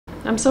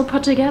I'm so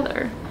put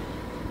together.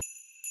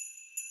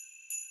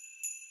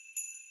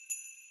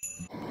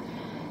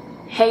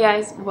 Hey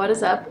guys, what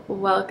is up?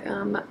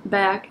 Welcome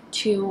back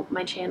to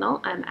my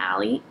channel. I'm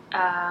Allie.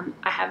 I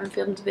haven't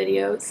filmed a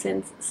video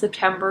since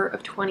September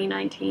of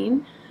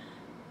 2019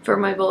 for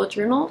my bullet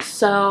journal,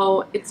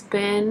 so it's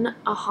been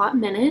a hot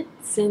minute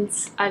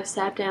since I've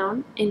sat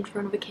down in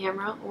front of a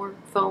camera or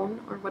phone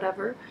or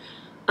whatever.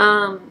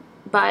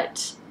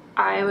 But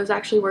I was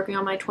actually working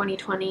on my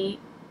 2020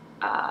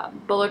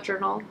 bullet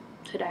journal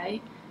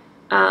today.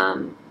 I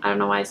don't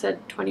know why I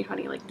said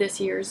 2020, like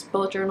this year's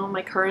bullet journal,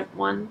 my current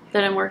one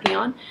that I'm working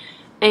on.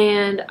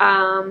 And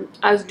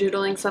I was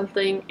doodling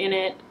something in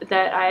it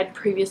that I had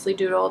previously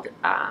doodled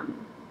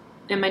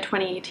in my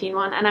 2018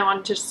 one, and I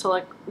wanted just to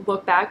like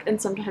look back, and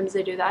sometimes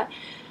I do that.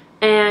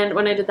 And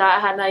when I did that, I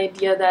had an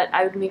idea that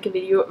I would make a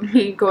video of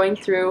me going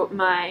through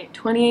my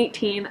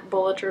 2018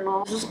 bullet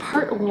journal. This is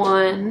part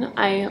one.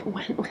 I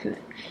went with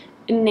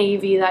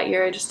navy that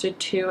year. I just did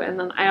two, and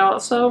then I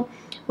also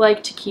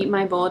like to keep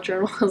my bullet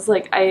journals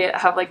like I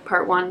have like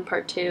part one,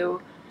 part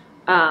two,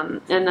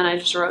 and then I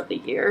just wrote the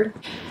year.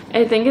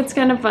 I think it's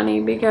kind of funny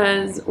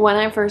because when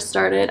I first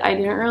started, I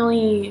didn't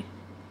really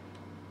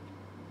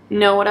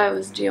know what I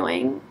was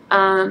doing.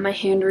 My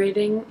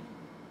handwriting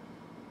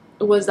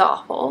was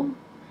awful.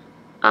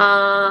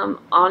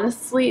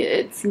 Honestly,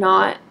 it's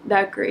not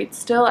that great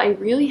still. I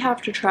really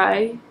have to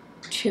try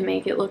to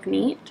make it look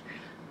neat,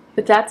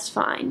 but that's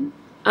fine.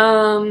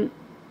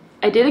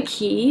 I did a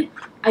key.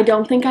 I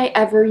don't think I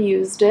ever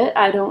used it.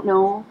 I don't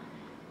know.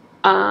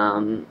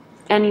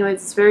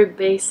 Anyways, it's very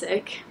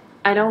basic.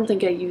 I don't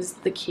think I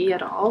used the key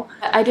at all.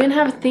 I didn't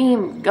have a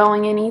theme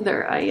going in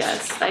either, I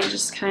guess. I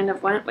just kind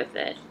of went with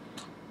it.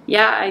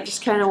 Yeah, I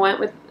just kind of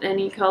went with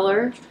any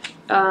color.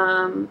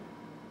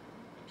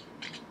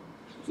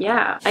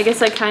 Yeah, I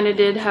guess I kind of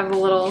did have a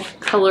little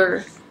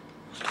color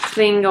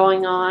thing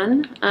going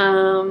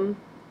on.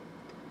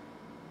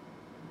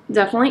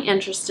 Definitely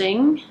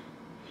interesting.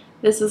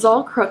 This is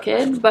all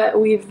crooked, but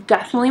we've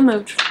definitely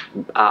moved,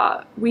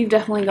 we've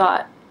definitely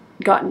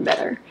gotten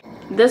better.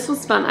 This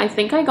was fun. I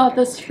think I got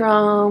this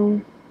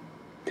from,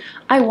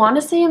 I want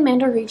to say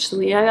Amanda Rach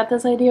Lee. I got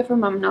this idea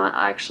from, I'm not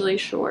actually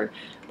sure.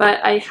 But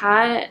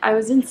I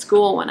was in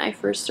school when I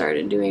first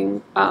started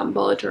doing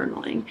bullet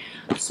journaling.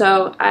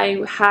 So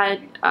I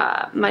had,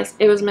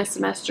 it was my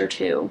semester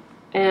 2.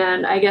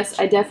 And I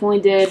guess I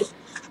definitely did.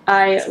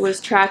 I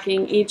was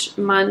tracking each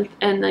month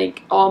and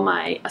like all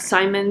my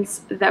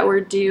assignments that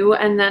were due,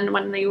 and then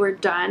when they were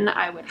done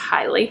I would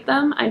highlight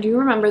them. I do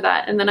remember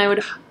that. And then I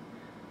would,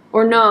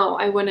 or no,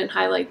 I wouldn't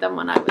highlight them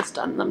when I was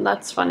done them.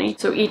 That's funny.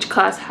 So each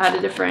class had a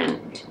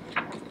different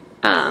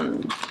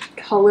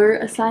color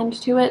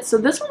assigned to it. So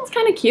this one's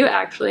kind of cute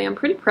actually. I'm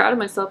pretty proud of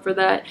myself for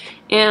that,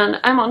 and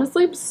I'm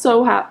honestly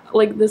so happy.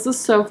 Like, this is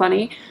so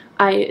funny.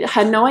 I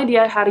had no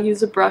idea how to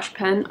use a brush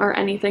pen or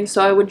anything,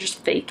 so I would just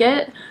fake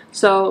it.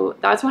 So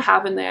that's what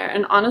happened there.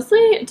 And honestly,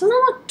 it doesn't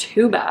look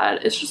too bad.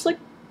 It's just like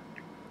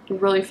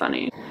really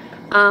funny.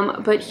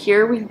 But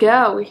here we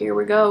go. Here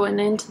we go, and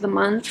into the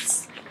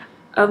months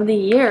of the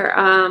year.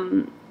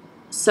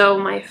 So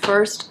my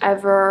first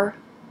ever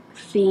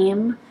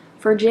theme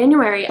for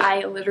January,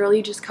 I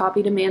literally just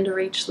copied Amanda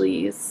Rach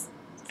Lee's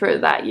for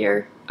that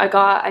year.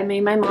 I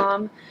made my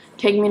mom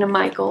take me to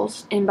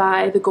Michael's and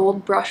buy the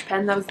gold brush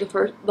pen. That was the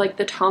first, like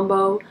the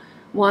Tombow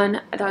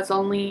one. That's the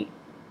only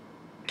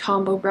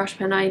Tombow brush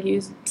pen I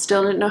used.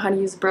 Still didn't know how to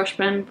use a brush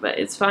pen, but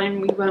it's fine.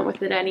 We went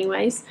with it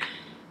anyways.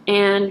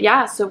 And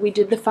yeah, so we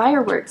did the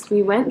fireworks.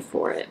 We went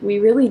for it. We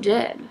really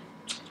did.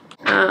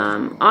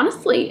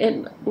 Honestly,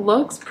 it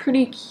looks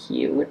pretty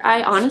cute.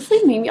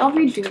 Maybe I'll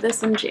redo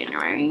this in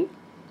January,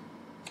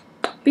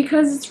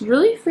 because it's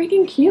really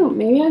freaking cute.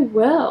 Maybe I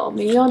will.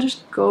 Maybe I'll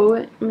just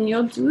go, maybe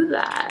I'll do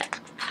that.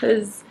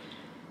 Because,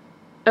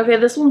 okay,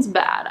 this one's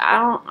bad. I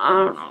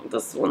don't know.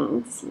 This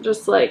one's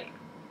just like,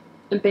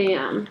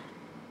 bam.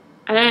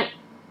 I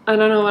don't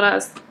know what I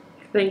was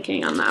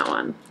thinking on that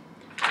one.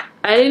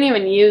 I didn't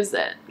even use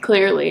it,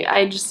 clearly.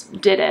 I just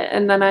did it,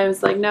 and then I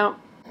was like, no.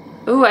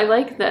 Ooh, I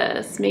like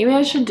this. Maybe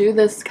I should do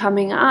this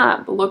coming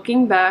up.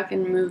 Looking back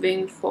and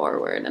moving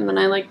forward. And then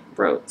I like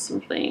wrote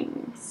some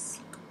things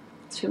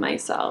to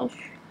myself.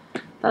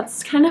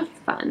 That's kind of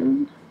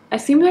fun. I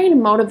seemed very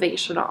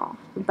motivational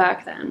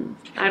back then.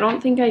 I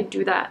don't think I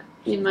do that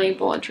in my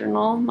bullet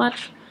journal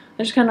much.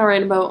 I just kind of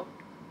write about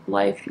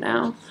life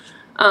now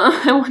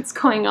and what's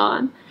going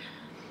on.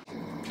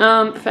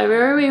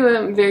 February we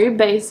went very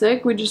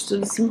basic. We just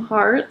did some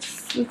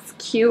hearts. It's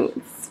cute.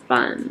 It's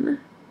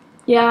fun.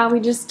 Yeah, we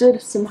just did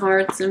some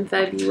hearts in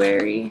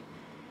February.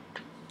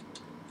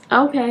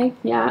 Okay,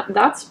 yeah,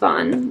 that's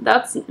fun.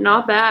 That's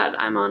not bad.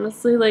 I'm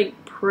honestly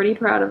like pretty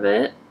proud of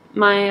it.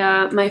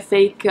 My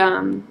fake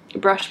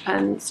brush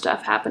pen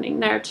stuff happening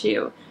there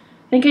too.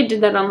 I think I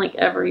did that on like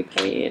every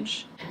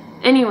page.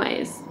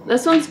 Anyways,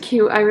 this one's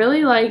cute. I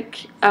really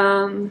like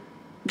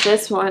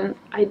this one.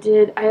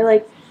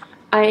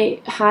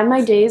 I had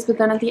my days, but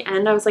then at the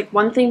end I was like,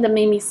 one thing that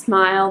made me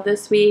smile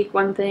this week,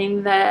 one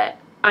thing that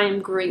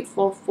I'm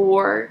grateful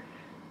for,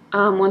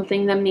 one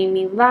thing that made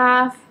me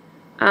laugh,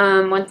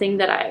 one thing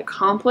that I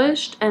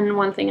accomplished, and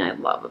one thing I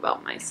love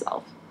about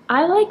myself.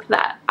 I like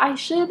that. I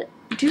should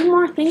do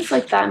more things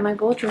like that in my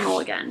bullet journal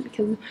again,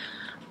 because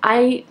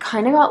I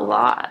kind of got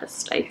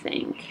lost, I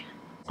think.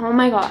 Oh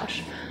my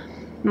gosh.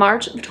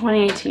 March of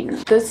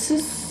 2018. This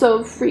is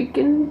so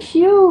freaking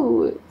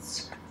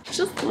cute.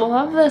 Just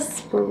love this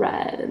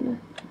spread.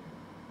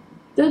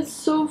 That's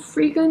so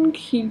freaking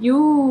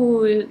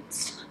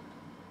cute.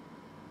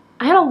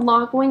 I had a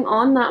lot going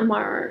on that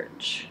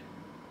March.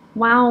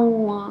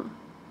 Wow.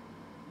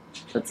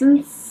 That's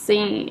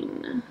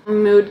insane.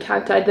 Mood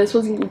cacti. This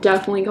was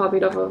definitely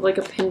copied off of like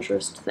a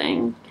Pinterest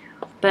thing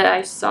that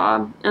I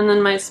saw. And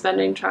then my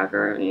spending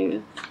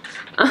tracker.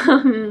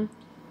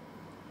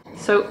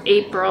 So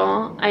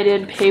April, I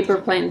did paper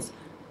planes.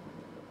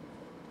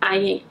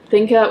 I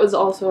think that was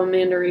also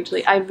Amanda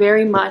Rachley. I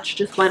very much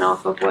just went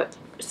off of what,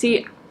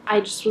 see,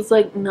 I just was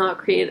like not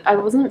creative. I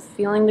wasn't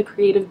feeling the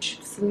creative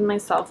juices in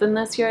myself in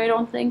this year, I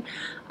don't think.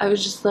 I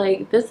was just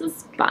like, this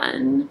is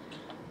fun.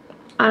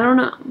 I don't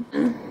know.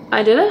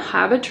 I did a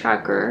habit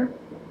tracker.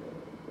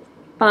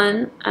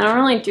 Fun. I don't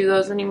really do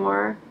those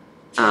anymore.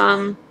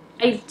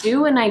 I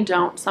do and I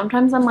don't.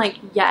 Sometimes I'm like,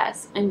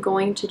 yes, I'm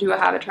going to do a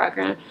habit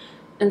tracker.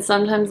 And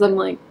sometimes I'm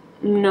like,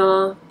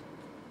 no.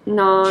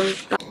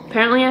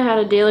 Apparently I had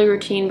a daily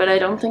routine, but I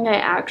don't think I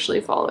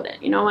actually followed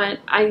it. You know what?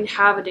 I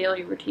have a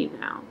daily routine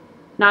now.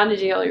 Not a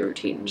daily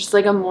routine, just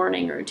like a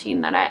morning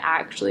routine that I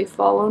actually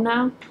follow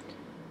now.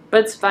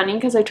 But it's funny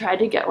because I tried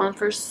to get one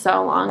for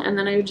so long, and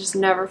then I would just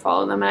never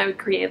follow them. I would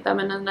create them,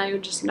 and then I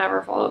would just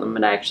never follow them.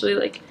 But I actually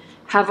like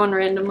have one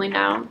randomly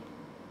now.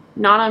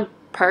 Not on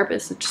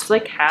purpose. It just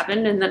like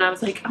happened, and then I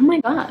was like, oh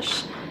my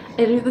gosh.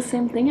 I do the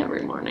same thing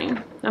every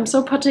morning. I'm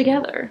so put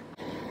together.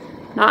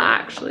 Not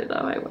actually though,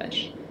 I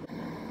wish.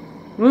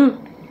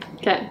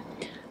 Okay.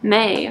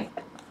 May.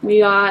 We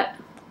got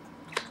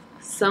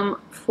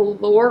some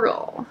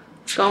floral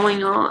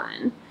going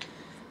on.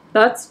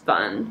 That's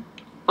fun.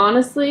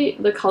 Honestly,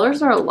 the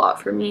colors are a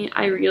lot for me.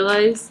 I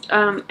realized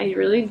I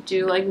really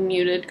do like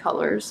muted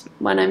colors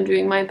when I'm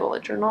doing my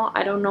bullet journal.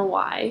 I don't know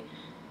why.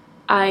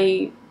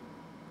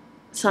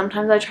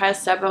 Sometimes I try to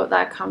step out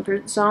that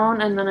comfort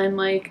zone, and then I'm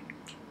like,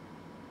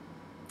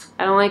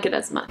 I don't like it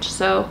as much.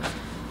 So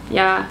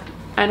yeah,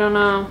 I don't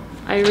know.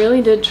 I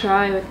really did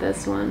try with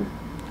this one.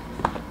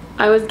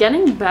 I was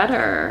getting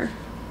better.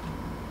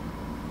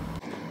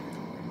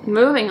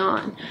 Moving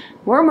on.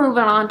 We're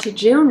moving on to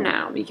June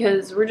now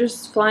because we're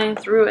just flying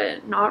through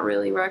it. Not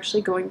really. We're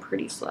actually going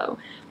pretty slow.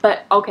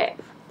 But okay,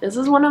 this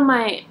is one of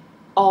my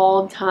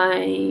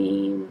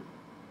all-time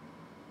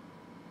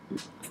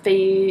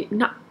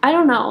I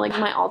don't know, like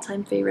my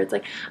all-time favorites.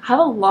 Like I have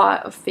a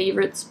lot of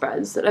favorite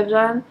spreads that I've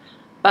done.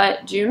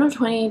 But June of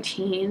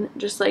 2018,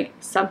 just like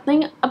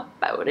something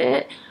about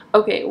it.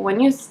 Okay, when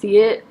you see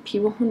it,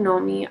 people who know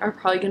me are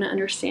probably going to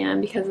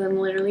understand because I'm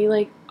literally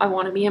like, I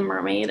want to be a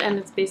mermaid, and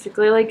it's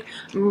basically like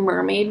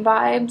mermaid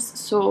vibes.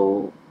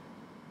 So,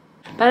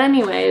 but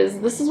anyways,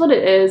 this is what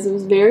it is. It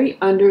was very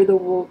under the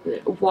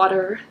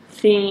water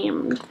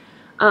themed.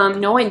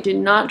 No, I did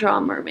not draw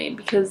a mermaid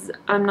because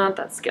I'm not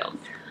that skilled.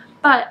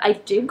 But I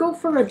did go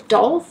for a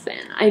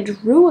dolphin. I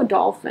drew a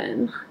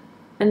dolphin,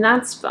 and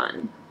that's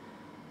fun.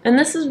 And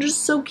this is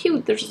just so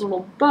cute. There's just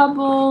little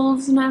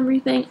bubbles and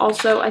everything.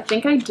 Also, I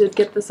think I did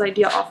get this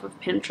idea off of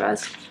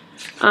Pinterest.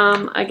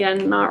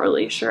 Again, not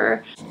really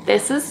sure.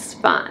 This is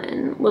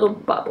fun. Little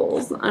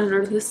bubbles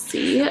under the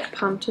sea.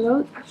 Pumped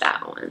about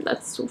that one.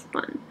 That's so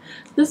fun.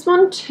 This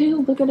one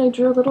too. Look at, I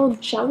drew a little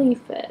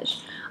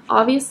jellyfish.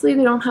 Obviously,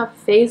 they don't have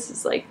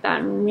faces like that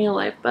in real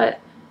life, but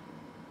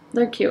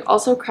they're cute.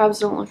 Also, crabs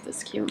don't look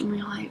this cute in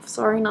real life.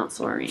 Sorry, not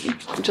sorry.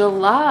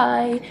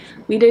 July,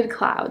 we did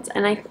clouds.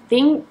 And I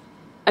think,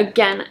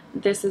 again,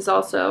 this is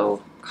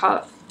also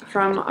caught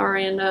from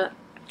Amanda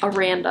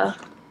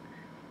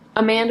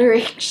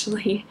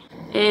Rachley.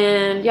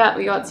 And yeah,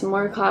 we got some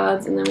more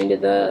clouds, and then we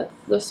did the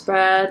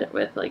spread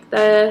with like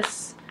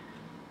this.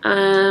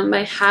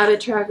 My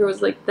habit tracker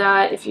was like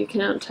that. If you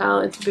cannot tell,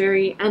 it's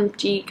very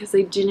empty because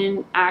I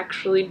didn't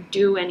actually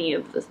do any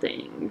of the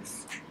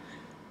things.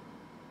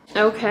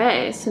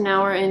 Okay, so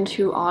now we're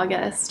into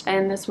August,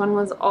 and this one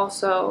was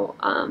also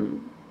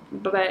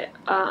by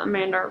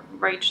Amanda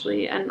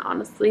Rachley, and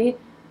honestly,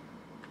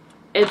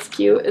 it's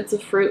cute. It's a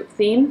fruit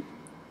theme.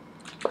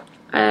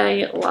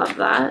 I love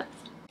that.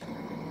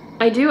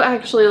 I do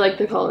actually like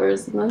the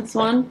colors in this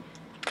one.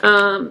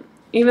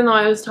 Even though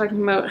I was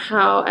talking about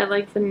how I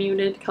like the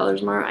muted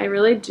colors more, I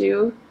really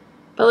do.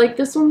 But like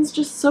this one's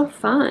just so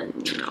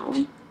fun, you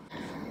know?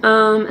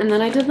 And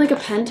then I did like a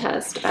pen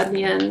test at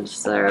the end,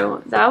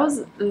 so that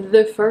was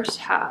the first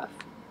half.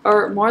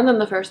 Or more than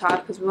the first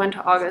half, because we went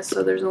to August,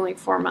 so there's only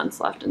 4 months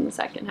left in the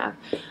second half.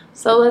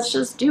 So let's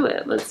just do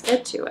it. Let's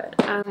get to it.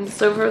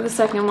 So for the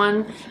second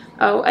one,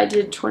 I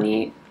did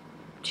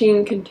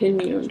 2018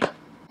 continued.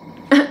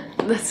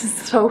 This is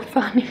so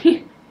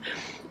funny.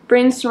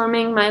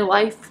 Brainstorming my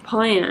life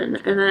plan,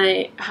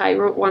 and I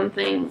wrote one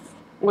thing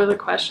with a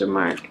question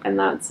mark, and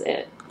that's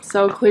it.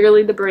 So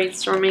clearly the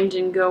brainstorming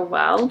didn't go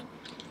well.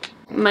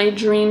 My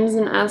dreams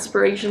and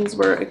aspirations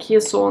were a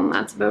Kia Soul, and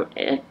that's about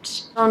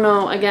it. I don't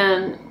know,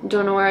 again,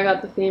 don't know where I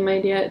got the theme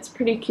idea. It's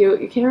pretty cute.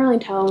 You can't really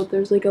tell,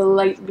 there's like a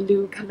light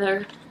blue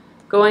color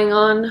going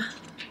on,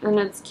 and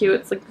it's cute.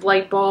 It's like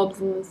light bulbs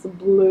and this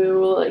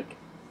blue like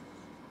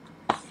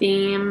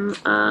theme.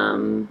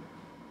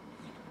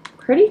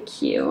 Pretty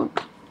cute.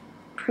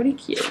 Pretty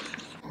cute.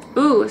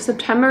 Ooh,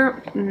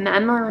 September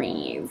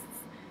memories.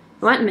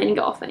 I went mini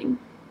golfing.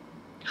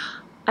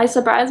 I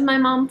surprised my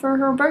mom for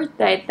her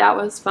birthday. That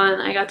was fun.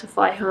 I got to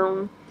fly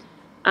home.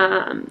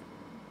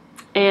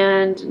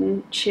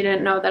 And she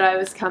didn't know that I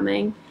was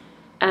coming.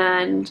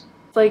 And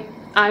like,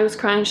 I was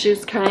crying, she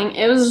was crying.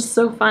 It was just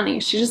so funny.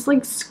 She just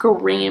like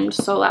screamed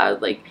so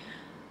loud. Like,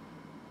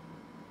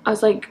 I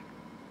was like,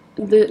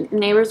 the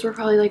neighbors were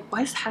probably like,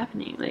 what is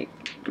happening? Like,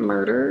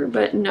 murder?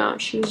 But no,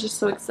 she was just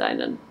so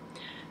excited.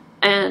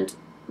 And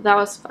that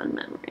was a fun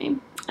memory.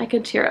 I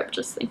could tear up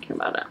just thinking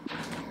about it.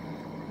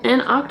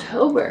 In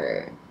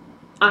October,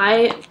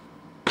 I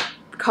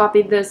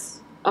copied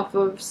this off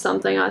of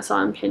something I saw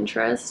on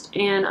Pinterest,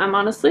 and I'm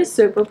honestly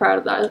super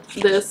proud of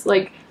this.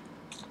 Like,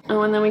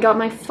 oh, and then we got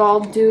my fall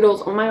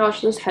doodles. Oh my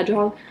gosh, this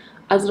hedgehog.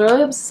 I was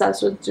literally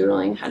obsessed with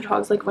doodling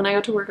hedgehogs. Like, when I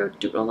got to work, I would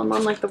doodle them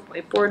on like the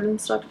whiteboard and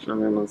stuff, and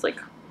everyone was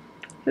like,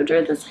 who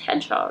drew this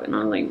hedgehog? And I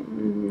was like,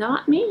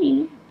 not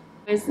me.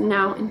 It's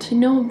now into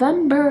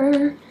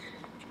November.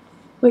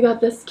 We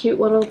got this cute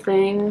little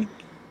thing,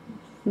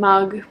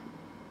 mug.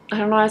 I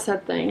don't know why I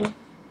said thing.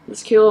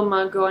 This cute little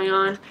mug going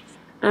on.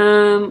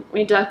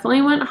 We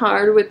definitely went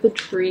hard with the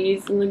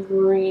trees and the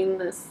green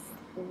this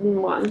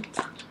one.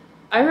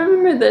 I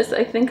remember this.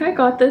 I think I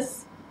got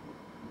this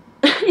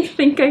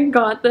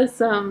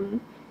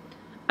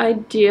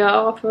idea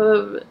off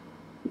of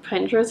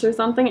Pinterest or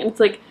something. It's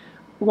like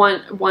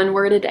one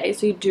word a day,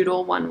 so you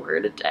doodle one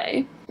word a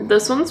day.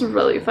 This one's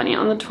really funny.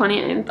 On the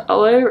 29th,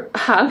 all I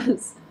have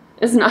is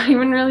not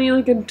even really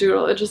like a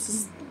doodle. It just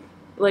is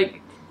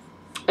like,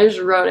 I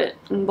just wrote it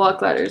in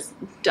block letters.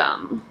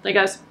 Dumb. Like,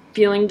 I was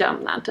feeling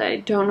dumb that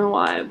day. Don't know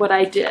what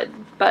I did,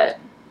 but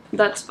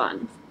that's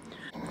fun.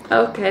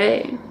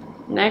 Okay,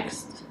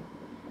 next.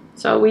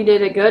 So we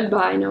did a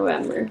goodbye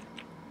November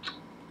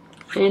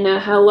and a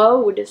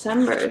hello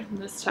December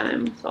this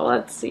time. So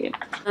let's see.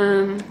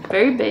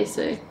 Very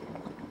basic,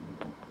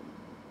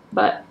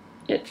 but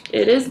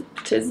tis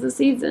the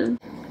season.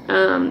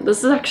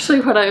 This is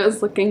actually what I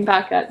was looking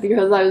back at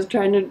because I was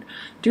trying to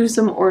do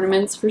some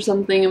ornaments for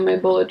something in my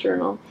bullet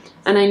journal,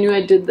 and I knew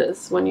I did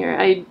this one year.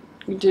 I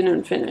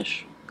didn't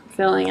finish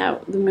filling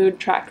out the mood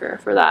tracker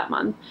for that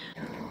month.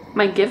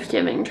 My gift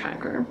giving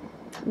tracker.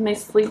 My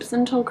sleeps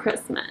until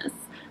Christmas.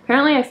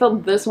 Apparently I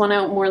filled this one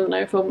out more than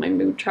I filled my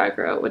mood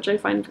tracker out, which I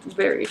find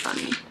very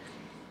funny.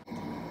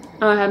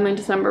 Oh, I have my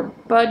December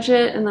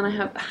budget, and then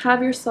I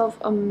have yourself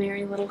a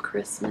merry little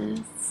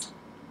Christmas.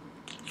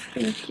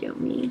 Thank you,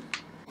 me.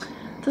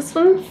 This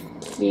one's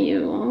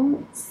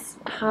cute.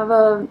 Have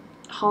a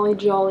holly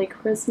jolly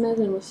Christmas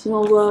and with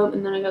snow globe,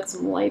 and then I got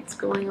some lights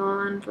going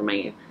on for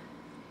my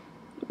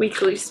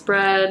weekly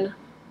spread.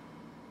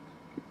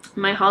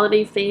 My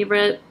holiday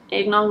favorite,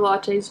 eggnog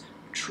lattes.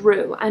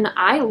 True, and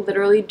I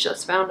literally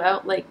just found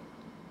out like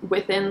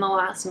within the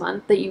last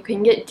month that you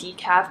can get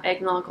decaf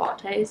eggnog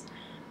lattes.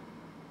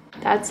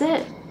 That's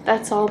it.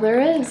 That's all there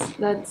is.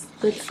 That's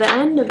the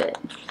end of it.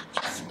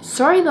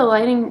 Sorry the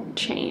lighting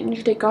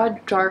changed. It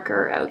got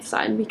darker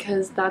outside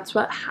because that's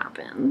what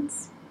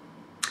happens.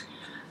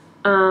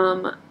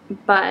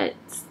 But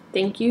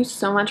thank you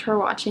so much for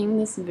watching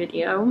this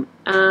video.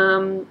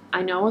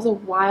 I know it was a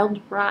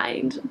wild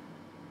ride.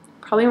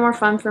 Probably more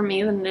fun for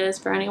me than it is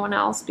for anyone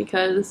else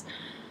because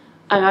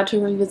I got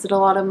to revisit a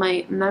lot of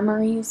my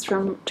memories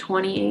from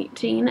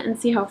 2018 and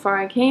see how far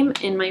I came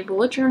in my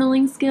bullet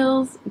journaling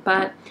skills.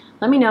 But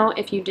let me know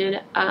if you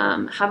did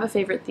have a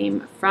favorite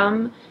theme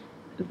from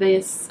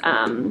this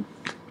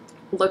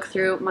look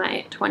through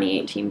my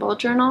 2018 bullet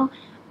journal.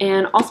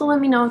 And also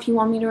let me know if you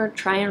want me to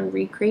try and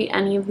recreate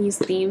any of these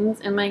themes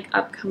in my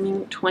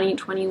upcoming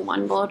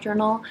 2021 bullet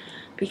journal,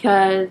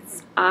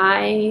 because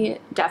I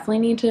definitely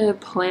need to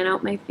plan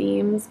out my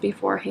themes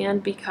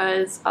beforehand,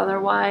 because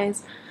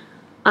otherwise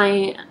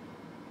I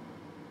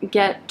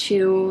get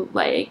too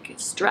like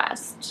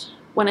stressed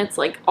when it's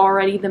like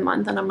already the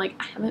month and I'm like,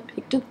 I haven't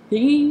picked a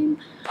theme.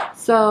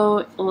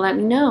 So let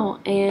me know,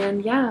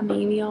 and yeah,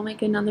 maybe I'll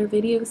make another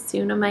video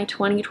soon of my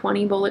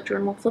 2020 bullet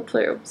journal flip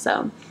through.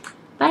 So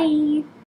bye.